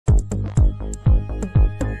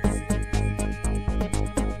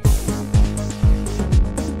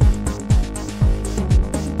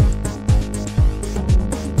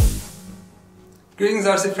Greetings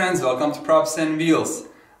RC friends, welcome to Props and Wheels.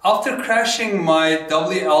 After crashing my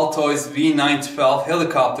W Altoi's V912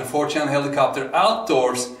 helicopter, 4-channel helicopter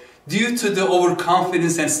outdoors due to the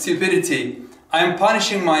overconfidence and stupidity, I am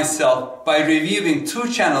punishing myself by reviewing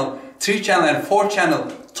 2-channel, 3-channel and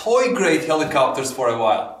 4-channel toy-grade helicopters for a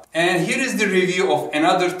while. And here is the review of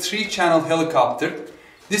another 3-channel helicopter.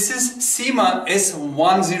 This is Syma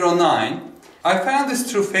S109. I found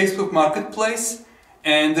this through Facebook Marketplace.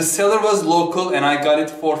 And the seller was local and I got it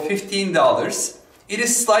for $15. It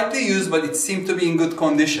is slightly used but it seemed to be in good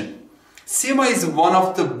condition. Syma is one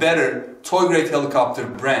of the better toy-grade helicopter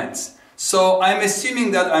brands. So I'm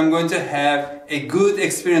assuming that I'm going to have a good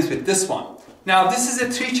experience with this one. Now this is a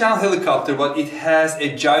 3-channel helicopter but it has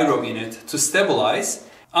a gyro in it to stabilize.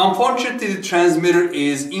 Unfortunately the transmitter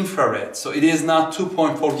is infrared, so it is not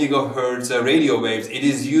 2.4 GHz radio waves, it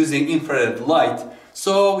is using infrared light.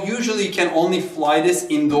 So usually you can only fly this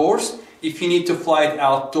indoors. If you need to fly it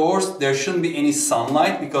outdoors, there shouldn't be any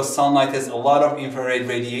sunlight because sunlight has a lot of infrared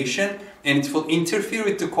radiation and it will interfere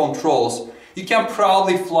with the controls. You can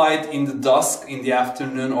probably fly it in the dusk, in the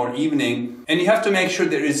afternoon or evening, and you have to make sure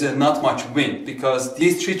there is not much wind because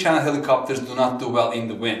these 3-channel helicopters do not do well in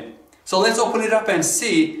the wind. So let's open it up and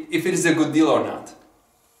see if it is a good deal or not.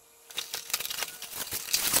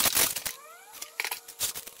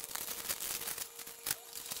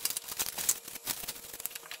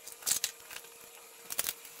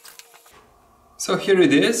 So here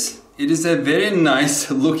it is. It is a very nice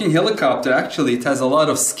looking helicopter. Actually, it has a lot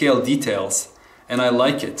of scale details and I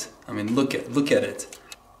like it. I mean, look at it.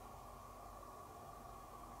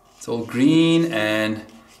 It's all green and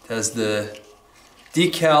it has the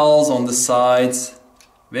decals on the sides.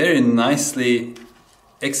 Very nicely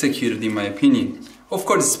executed in my opinion. Of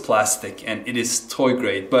course it's plastic and it is toy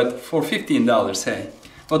grade, but for $15, hey,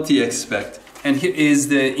 what do you expect? And here is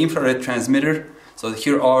the infrared transmitter. So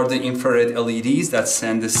here are the infrared LEDs that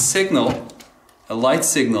send a signal, a light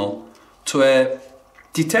signal, to a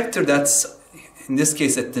detector that's, in this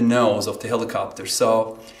case, at the nose of the helicopter.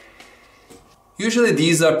 So usually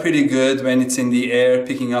these are pretty good when it's in the air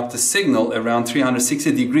picking up the signal around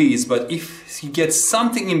 360 degrees, but if you get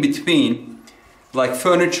something in between, like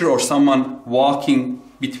furniture or someone walking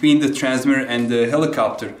between the transmitter and the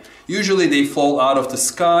helicopter, usually they fall out of the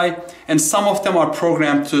sky, and some of them are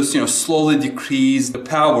programmed to slowly decrease the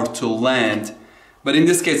power to land. But in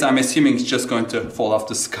this case, I'm assuming it's just going to fall off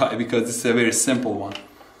the sky because it's a very simple one.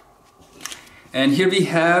 And here we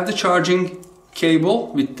have the charging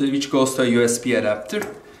cable which goes to a USB adapter.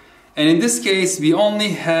 And in this case, we only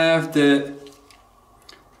have the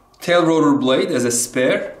tail rotor blade as a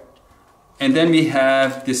spare. And then we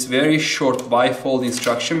have this very short bifold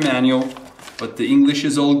instruction manual. But the English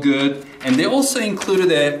is all good, and they also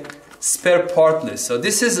included a spare part list. So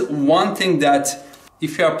this is one thing that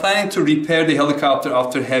if you are planning to repair the helicopter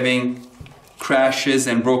after having crashes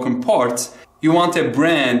and broken parts, you want a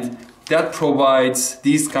brand that provides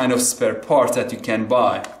these kind of spare parts that you can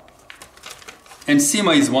buy. And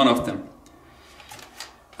Syma is one of them.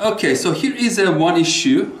 Okay, so here is one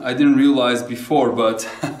issue I didn't realize before, but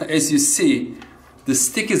as you see, the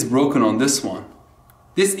stick is broken on this one.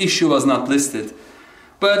 This issue was not listed,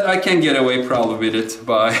 but I can get away probably with it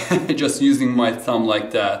by just using my thumb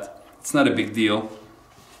like that. It's not a big deal.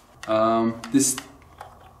 The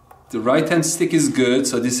right hand stick is good,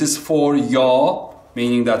 so this is for yaw,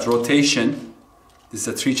 meaning that rotation. This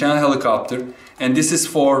is a 3-channel helicopter, and this is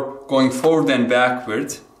for going forward and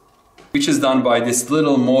backward, which is done by this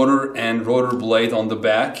little motor and rotor blade on the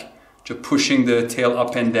back, just pushing the tail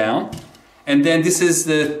up and down. And then this is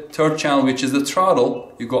the 3rd channel, which is the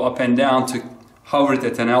throttle. You go up and down to hover it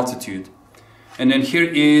at an altitude. And then here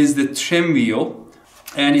is the trim wheel,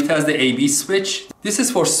 and it has the AB switch. This is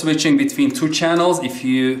for switching between 2 channels. If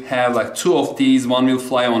you have like 2 of these, one will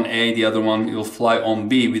fly on A, the other one will fly on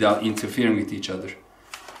B without interfering with each other.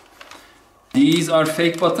 These are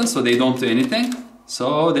fake buttons, so they don't do anything.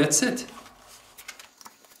 So that's it.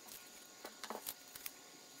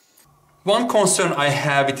 One concern I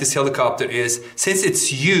have with this helicopter is, since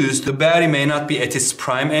it's used, the battery may not be at its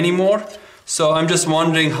prime anymore. So I'm just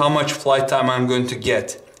wondering how much flight time I'm going to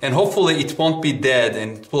get. And hopefully it won't be dead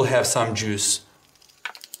and it will have some juice.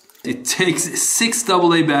 It takes 6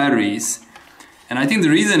 AA batteries. And I think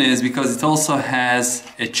the reason is because it also has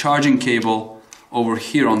a charging cable over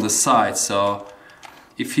here on the side. So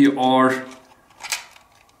if you are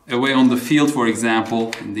away on the field, for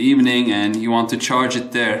example, in the evening and you want to charge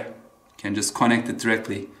it there, can just connect it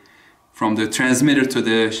directly from the transmitter to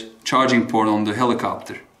the charging port on the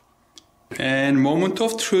helicopter. And moment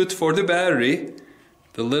of truth for the battery.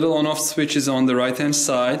 The little on-off switch is on the right hand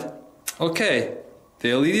side. Okay,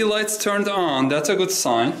 The LED lights turned on, that's a good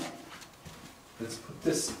sign. Let's put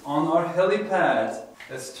this on our helipad.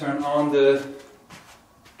 Let's turn on the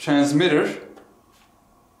transmitter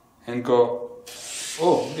and go.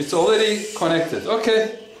 Oh, it's already connected.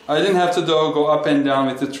 Okay, I didn't have to go up and down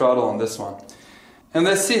with the throttle on this one. And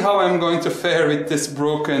let's see how I'm going to fare with this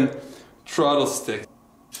broken throttle stick.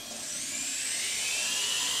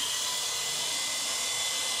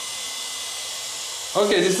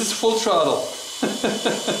 Okay, this is full throttle.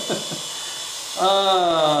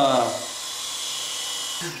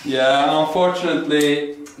 Yeah,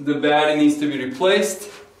 unfortunately the battery needs to be replaced.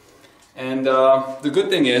 And the good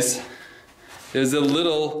thing is there's a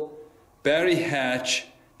little battery hatch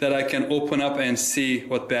that I can open up and see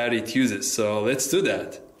what battery it uses. So let's do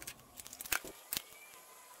that.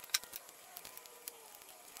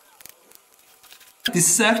 This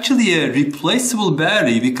is actually a replaceable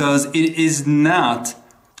battery because it is not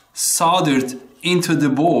soldered into the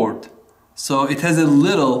board. So it has a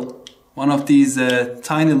little, one of these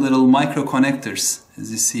tiny little micro connectors,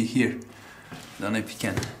 as you see here. I don't know if you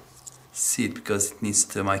can see it because it needs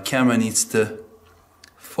to, my camera needs to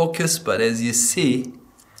focus, but as you see,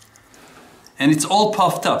 and it's all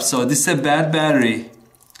puffed up, so this is a bad battery,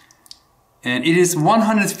 and it is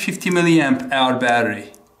 150 milliamp hour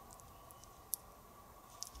battery.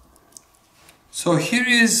 So here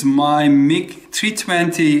is my MiG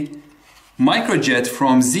 320 microjet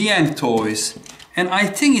from Z Toys, and I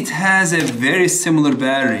think it has a very similar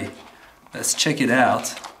battery. Let's check it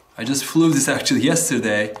out. I just flew this actually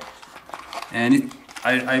yesterday, and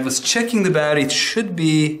I was checking the battery. It should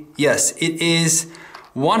be, yes, it is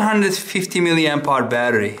 150 milliamp hour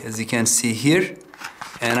battery, as you can see here.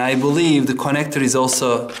 And I believe the connector is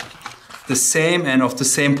also the same and of the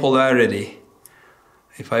same polarity.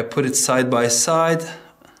 If I put it side by side,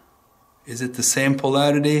 is it the same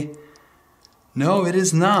polarity? No, it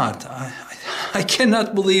is not. I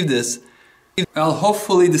cannot believe this. Well,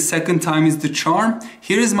 hopefully the second time is the charm.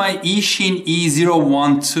 Here is my Eachine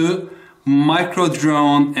E012 micro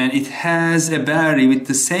drone, and it has a battery with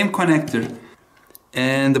the same connector,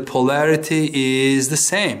 and the polarity is the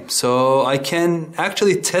same. So I can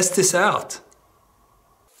actually test this out.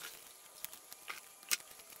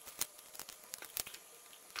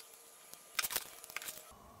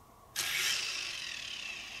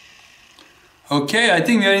 Okay, I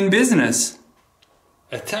think we are in business.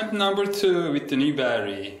 Attempt number 2 with the new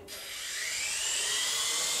battery.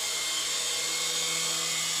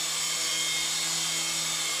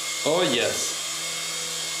 Oh yes,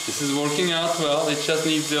 this is working out well. It just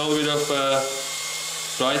needs a little bit of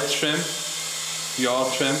right trim, yaw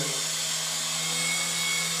trim.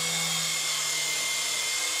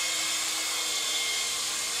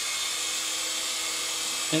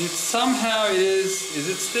 And it somehow is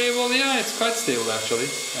it stable? Yeah, it's quite stable actually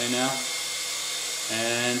right now.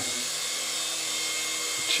 And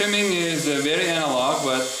trimming is very analog,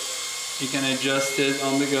 but you can adjust it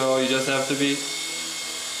on the go. You just have to be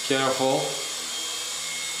careful.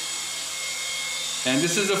 And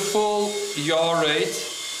this is a full yaw rate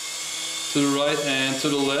to the right and to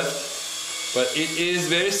the left, but it is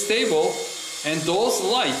very stable, and those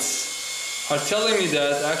lights are telling me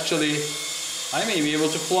that actually I may be able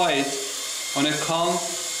to fly it on a calm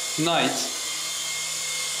night,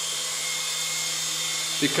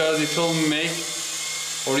 because it will make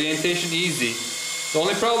orientation easy. The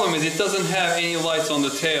only problem is it doesn't have any lights on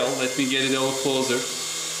the tail. Let me get it a little closer.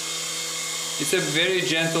 It's a very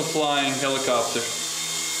gentle flying helicopter.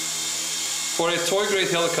 For a toy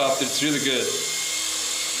grade helicopter, it's really good.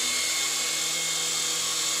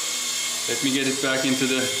 Let me get it back into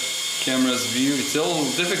the camera's view. It's a little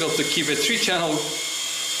difficult to keep a 3-channel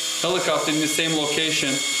helicopter in the same location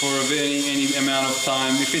for any amount of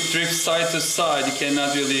time. If it drifts side to side, you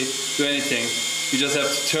cannot really do anything. You just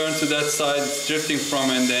have to turn to that side it's drifting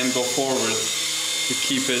from and then go forward to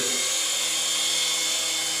keep it.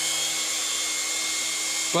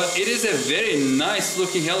 But it is a very nice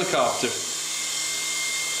looking helicopter.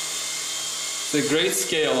 It's a great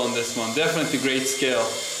scale on this one, definitely great scale.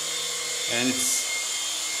 And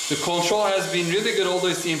the control has been really good, although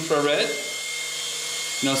it's infrared.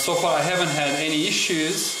 So far I haven't had any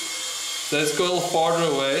issues. So let's go a little farther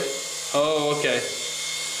away. Oh, okay.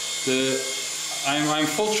 I'm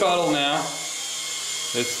full throttle now.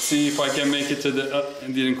 Let's see if I can make it to the... I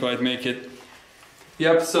didn't quite make it.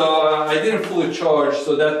 Yep, so I didn't fully charge,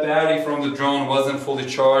 so that battery from the drone wasn't fully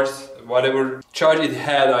charged. Whatever charge it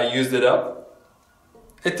had, I used it up.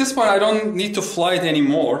 At this point, I don't need to fly it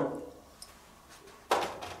anymore.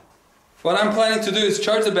 What I'm planning to do is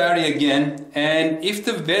charge the battery again, and if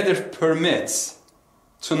the weather permits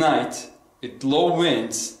tonight, with low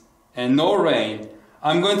winds and no rain,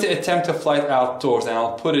 I'm going to attempt a flight outdoors, and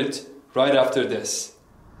I'll put it right after this.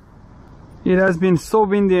 It has been so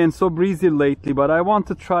windy and so breezy lately, but I want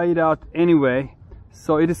to try it out anyway.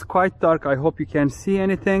 So it is quite dark. I hope you can see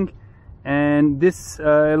anything. And this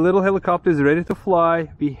little helicopter is ready to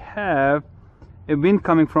fly. We have a wind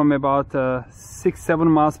coming from about 6-7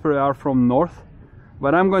 miles per hour from north,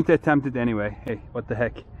 but I'm going to attempt it anyway. Hey, what the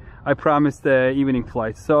heck, I promised the evening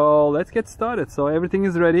flight. So let's get started. So everything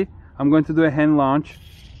is ready. I'm going to do a hand launch.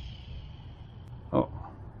 Oh,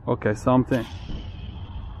 okay, something.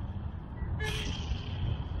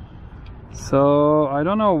 So I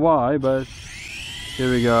don't know why, but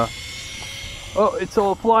here we go. Oh, it's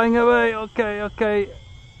all flying away. Okay, okay,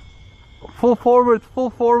 full forward, full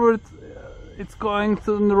forward. It's going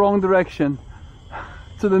in the wrong direction,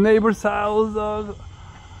 to the neighbor's house.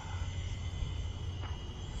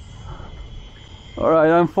 All right,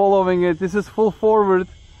 I'm following it. This is full forward,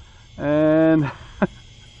 and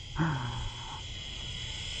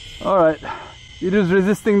all right, it is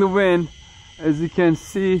resisting the wind. As you can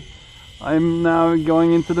see, I'm now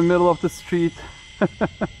going into the middle of the street.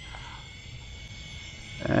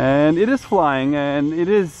 And it is flying, and it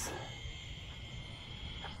is,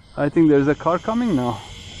 I think there's a car coming now.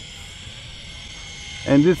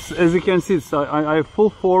 And this, as you can see, it's, I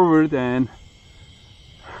full forward, and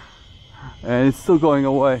it's still going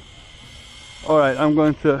away. All right, I'm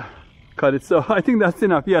going to cut it. So I think that's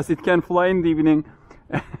enough. Yes, it can fly in the evening.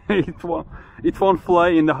 It won't fly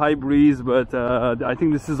in the high breeze, but I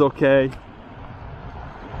think this is okay.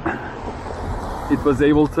 It was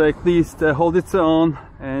able to at least hold its own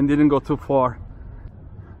and didn't go too far.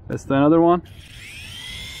 Let's do another one.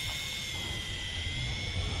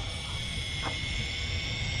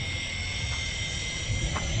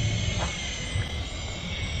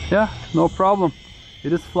 Yeah, no problem.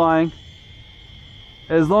 It is flying.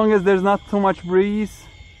 As long as there's not too much breeze,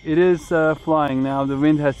 it is flying. Now the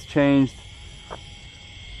wind has changed.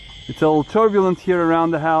 It's a little turbulent here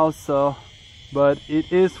around the house, so, but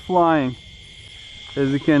it is flying. As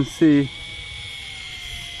you can see,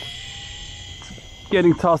 it's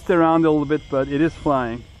getting tossed around a little bit, but it is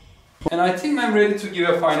flying. And I think I'm ready to give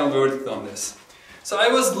a final verdict on this. So I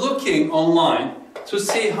was looking online to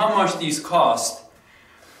see how much these cost.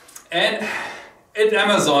 And at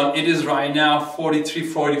Amazon, it is right now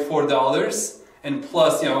 $44. And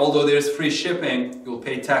plus, you know, although there's free shipping, you'll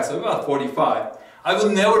pay tax of about $45. I will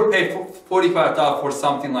never pay $45 for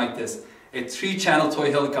something like this. A 3-channel toy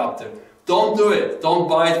helicopter. Don't do it. Don't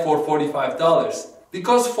buy it for $45.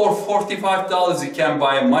 Because for $45 you can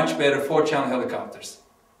buy much better 4-channel helicopters.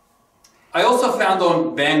 I also found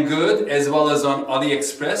on Banggood as well as on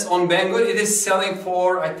AliExpress. On Banggood it is selling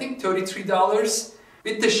for I think $33.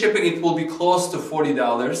 With the shipping it will be close to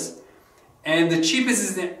 $40. And the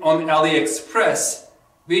cheapest is on AliExpress,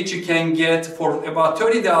 which you can get for about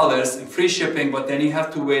 $30 in free shipping, but then you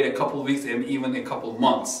have to wait a couple of weeks and even a couple of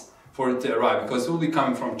months for it to arrive because it will be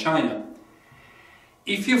coming from China.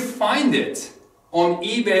 If you find it on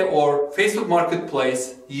eBay or Facebook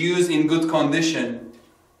Marketplace used in good condition,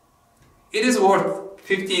 it is worth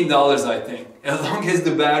 $15 I think, as long as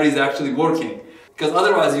the battery is actually working, because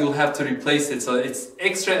otherwise you'll have to replace it, so it's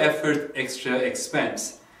extra effort, extra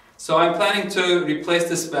expense. So I'm planning to replace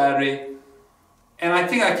this battery, and I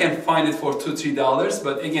think I can find it for $2-3,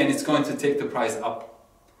 but again it's going to take the price up.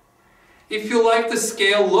 If you like the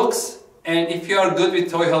scale looks, and if you are good with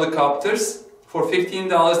toy helicopters, for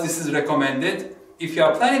 $15 this is recommended. If you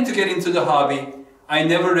are planning to get into the hobby, I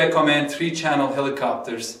never recommend 3-channel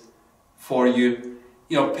helicopters for you.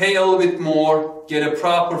 You know, pay a little bit more, get a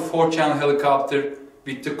proper 4-channel helicopter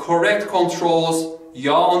with the correct controls,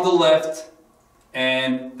 yaw on the left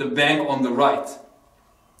and the bank on the right.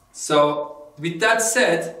 So with that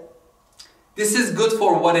said, this is good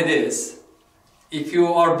for what it is. If you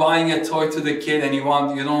are buying a toy to the kid and you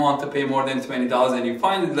don't want to pay more than $20 and you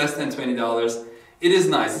find it less than $20, it is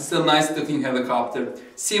nice. It's a nice looking helicopter.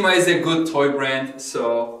 Syma is a good toy brand,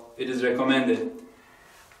 so it is recommended.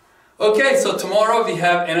 Okay, so tomorrow we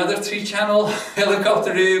have another 3-channel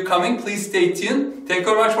helicopter review coming. Please stay tuned. Thank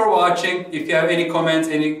you very much for watching. If you have any comments,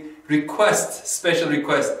 any requests, special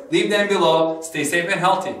requests, leave them below. Stay safe and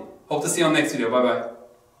healthy. Hope to see you on the next video. Bye bye.